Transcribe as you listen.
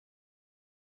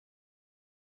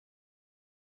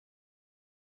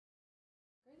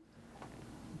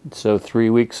So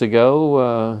 3 weeks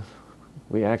ago,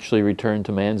 we actually returned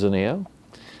to Manzanillo,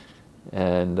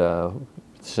 and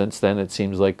since then it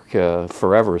seems like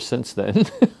forever since then.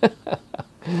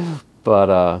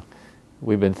 But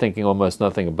we've been thinking almost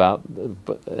nothing about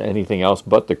anything else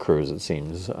but the cruise, it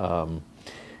seems.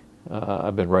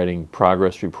 I've been writing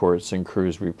progress reports and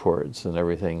cruise reports and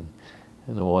everything.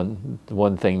 And the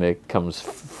one thing that comes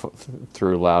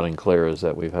through loud and clear is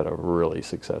that we've had a really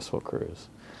successful cruise.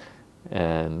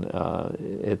 And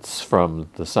it's from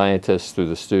the scientists through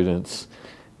the students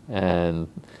and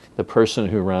the person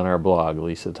who ran our blog,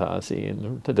 Lisa Tassi,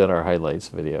 and did our highlights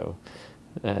video.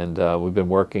 And we've been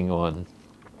working on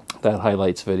that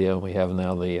highlights video. We have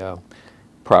now the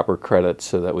proper credits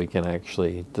so that we can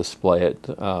actually display it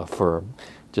for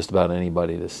just about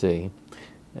anybody to see.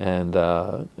 And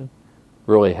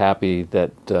really happy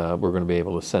that we're going to be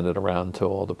able to send it around to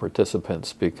all the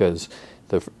participants, because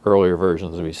the earlier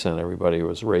versions we sent everybody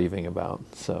was raving about.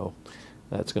 So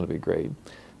that's going to be great.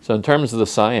 So in terms of the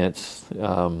science,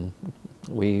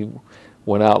 we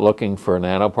went out looking for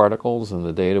nanoparticles, and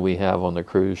the data we have on the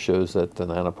cruise shows that the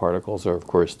nanoparticles are of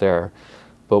course there,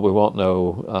 but we won't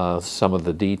know some of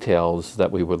the details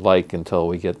that we would like until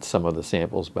we get some of the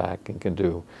samples back and can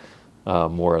do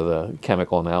more of the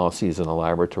chemical analyses in the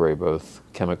laboratory, both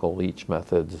chemical leach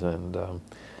methods and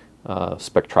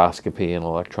spectroscopy and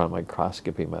electron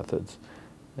microscopy methods.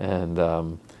 And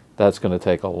that's going to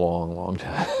take a long, long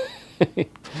time.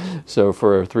 So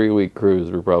for a 3-week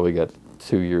cruise, we probably got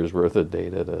 2 years worth of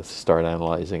data to start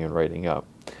analyzing and writing up.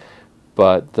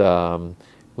 But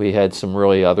we had some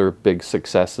really other big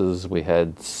successes. We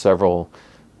had several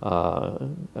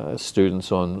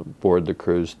students on board the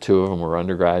cruise. 2 of them were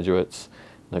undergraduates,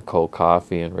 Nicole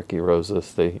Coffey and Ricky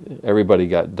Rosas. Everybody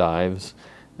got dives,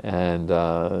 and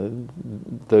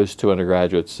those 2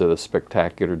 undergraduates did a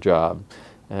spectacular job.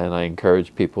 And I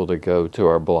encourage people to go to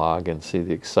our blog and see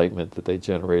the excitement that they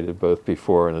generated both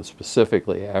before and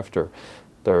specifically after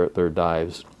their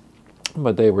dives.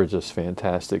 But they were just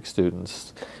fantastic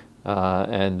students.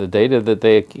 And the data that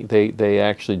they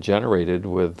actually generated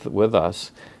with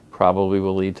us probably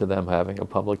will lead to them having a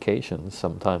publication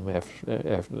sometime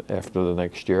after the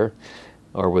next year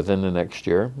or within the next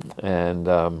year. And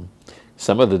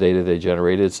some of the data they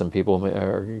generated, some people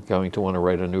are going to want to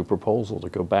write a new proposal to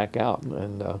go back out.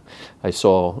 And I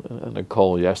saw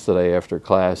Nicole yesterday after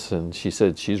class, and she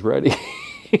said she's ready.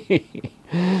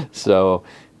 So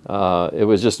it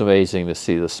was just amazing to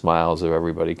see the smiles of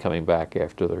everybody coming back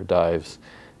after their dives,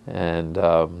 and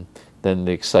then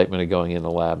the excitement of going in the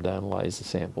lab to analyze the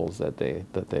samples that they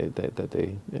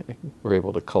were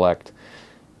able to collect.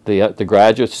 The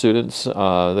graduate students,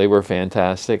 they were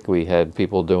fantastic. We had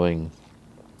people doing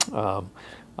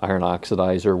iron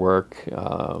oxidizer work,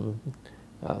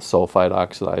 sulfide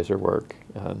oxidizer work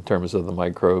in terms of the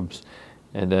microbes.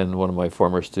 And then one of my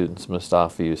former students,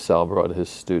 Mustafa Yücel, brought his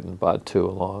student Batu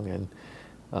along, and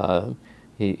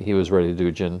he was ready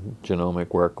to do genomic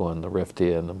work on the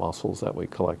riftia and the mussels that we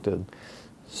collected.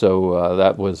 So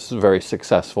that was very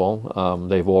successful.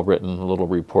 They've all written little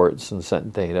reports and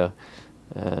sent data,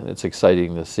 and it's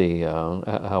exciting to see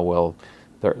how well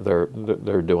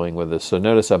they're doing with this. So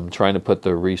notice I'm trying to put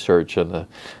the research and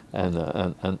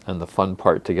the fun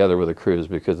part together with the cruise,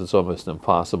 because it's almost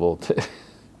impossible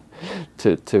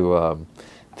to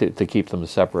keep them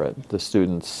separate. The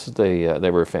students,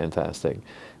 they were fantastic.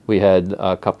 We had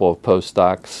a couple of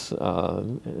postdocs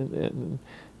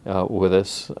with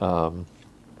us,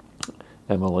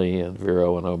 Emily and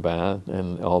Vero and Oban,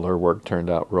 and all their work turned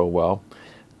out real well.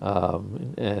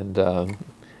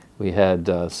 We had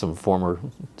some former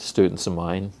students of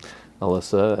mine,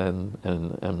 Alyssa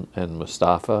and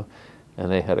Mustafa,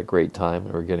 and they had a great time.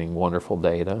 They were getting wonderful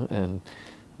data, and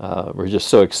we're just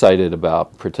so excited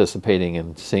about participating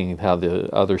and seeing how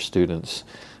the other students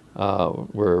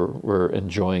were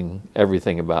enjoying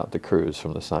everything about the cruise,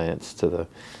 from the science to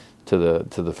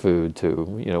the food to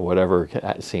whatever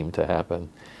seemed to happen.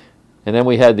 And then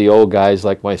we had the old guys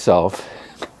like myself.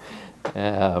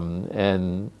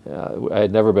 And I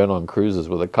had never been on cruises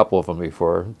with a couple of them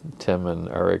before, Tim and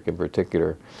Eric in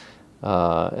particular,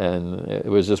 and it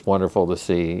was just wonderful to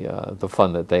see the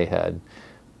fun that they had.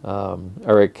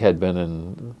 Eric had been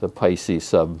in the Pisces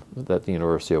sub that the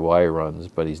University of Hawaii runs,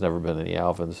 but he's never been in the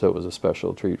Alvin, so it was a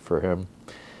special treat for him.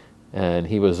 And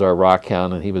he was our rock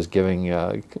hound, and he was giving,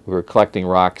 we were collecting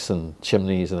rocks and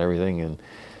chimneys and everything, and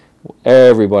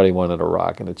everybody wanted a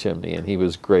rock and a chimney, and he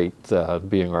was great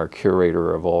being our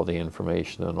curator of all the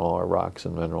information and all our rocks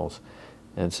and minerals.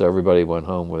 And so everybody went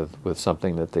home with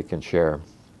something that they can share,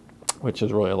 which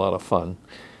is really a lot of fun.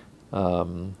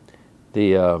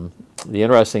 The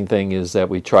interesting thing is that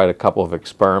we tried a couple of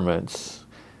experiments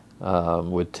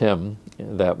with Tim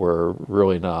that were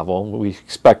really novel. We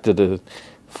expected to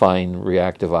find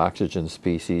reactive oxygen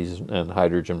species, and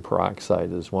hydrogen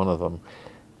peroxide is one of them.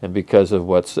 And because of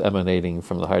what's emanating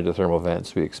from the hydrothermal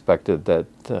vents, we expected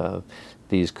that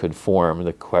these could form.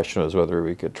 The question was whether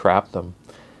we could trap them.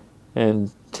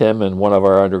 And Tim and one of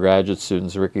our undergraduate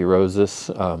students, Ricky Rosas,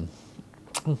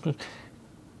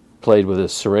 played with a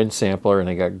syringe sampler, and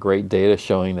they got great data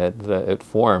showing that it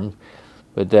formed.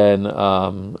 But then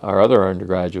our other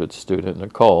undergraduate student,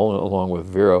 Nicole, along with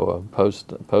Vero, a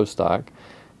postdoc,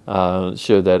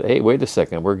 showed that, hey, wait a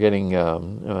second, we're getting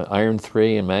iron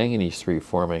 3 and manganese 3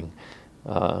 forming.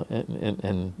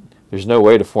 And there's no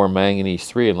way to form manganese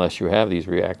 3 unless you have these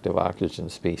reactive oxygen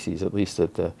species, at least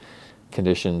at the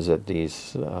conditions that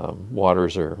these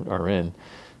waters are in,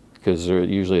 because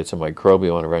usually it's a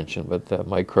microbial intervention, but the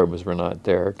microbes were not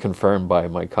there, confirmed by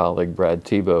my colleague Brad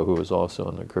Tebow, who was also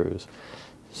on the cruise.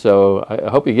 So I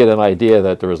hope you get an idea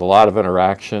that there was a lot of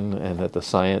interaction and that the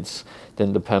science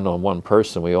didn't depend on one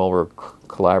person. We all were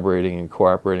collaborating and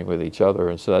cooperating with each other,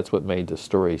 and so that's what made the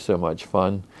story so much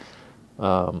fun.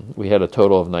 We had a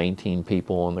total of 19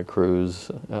 people on the cruise,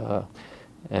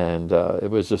 and it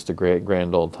was just a great,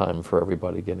 grand old time for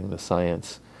everybody, getting the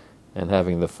science and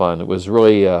having the fun. It was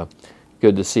really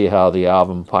good to see how the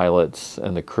Alvin pilots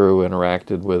and the crew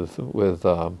interacted with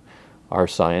our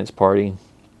science party.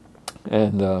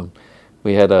 And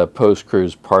we had a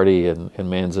post-cruise party in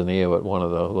Manzanillo at one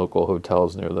of the local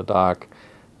hotels near the dock,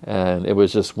 and it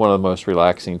was just one of the most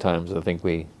relaxing times I think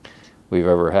we've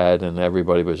ever had, and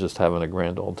everybody was just having a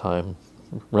grand old time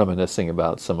reminiscing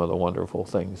about some of the wonderful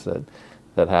things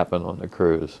that happened on the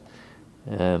cruise.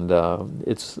 And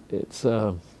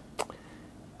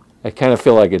I kind of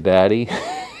feel like a daddy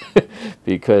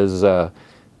because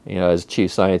you know, as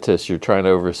chief scientist, you're trying to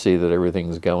oversee that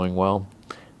everything's going well.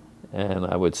 And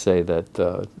I would say that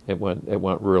it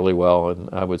went really well, and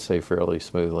I would say fairly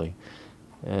smoothly.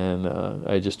 And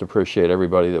I just appreciate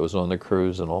everybody that was on the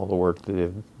cruise and all the work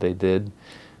that they did.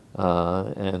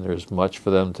 And there's much for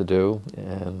them to do.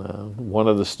 And one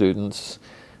of the students,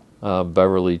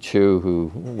 Beverly Chu, who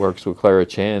works with Clara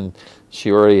Chan, she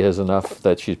already has enough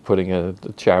that she's putting a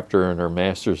chapter in her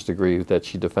master's degree that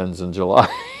she defends in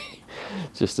July,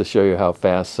 just to show you how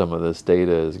fast some of this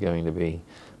data is going to be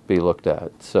looked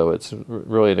at. So it's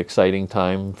really an exciting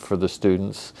time for the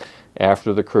students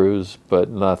after the cruise, but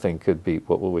nothing could beat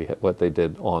what they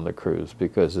did on the cruise,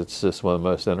 because it's just one of the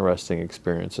most interesting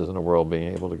experiences in the world,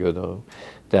 being able to go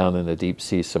down in the deep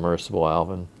sea submersible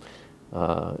Alvin.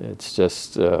 It's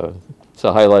just it's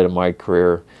a highlight of my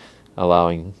career,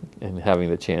 allowing and having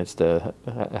the chance to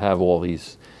have all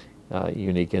these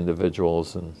unique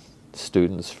individuals and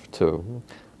students, to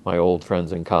my old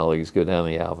friends and colleagues, go down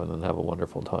the Alvin and have a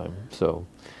wonderful time. So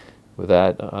with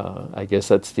that, I guess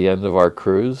that's the end of our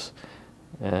cruise,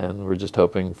 and we're just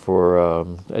hoping for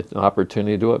an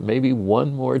opportunity to do it maybe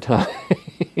one more time.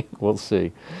 We'll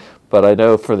see. But I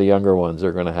know for the younger ones,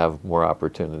 they're going to have more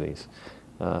opportunities.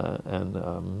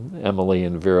 And Emily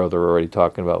and Vero, they're already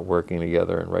talking about working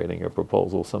together and writing a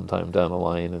proposal sometime down the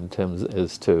line, and Tim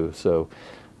is too. So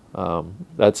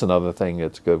that's another thing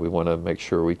that's good. We want to make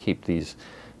sure we keep these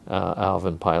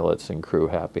Alvin pilots and crew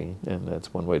happy, and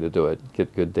that's one way to do it.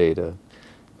 Get good data,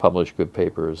 publish good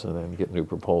papers, and then get new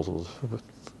proposals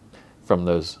from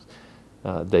those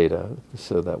data,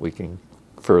 so that we can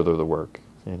further the work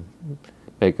and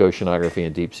make oceanography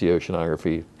and deep sea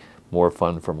oceanography more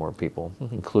fun for more people,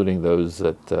 including those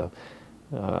that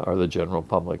are the general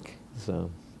public. So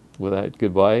with that,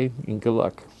 goodbye and good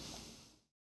luck.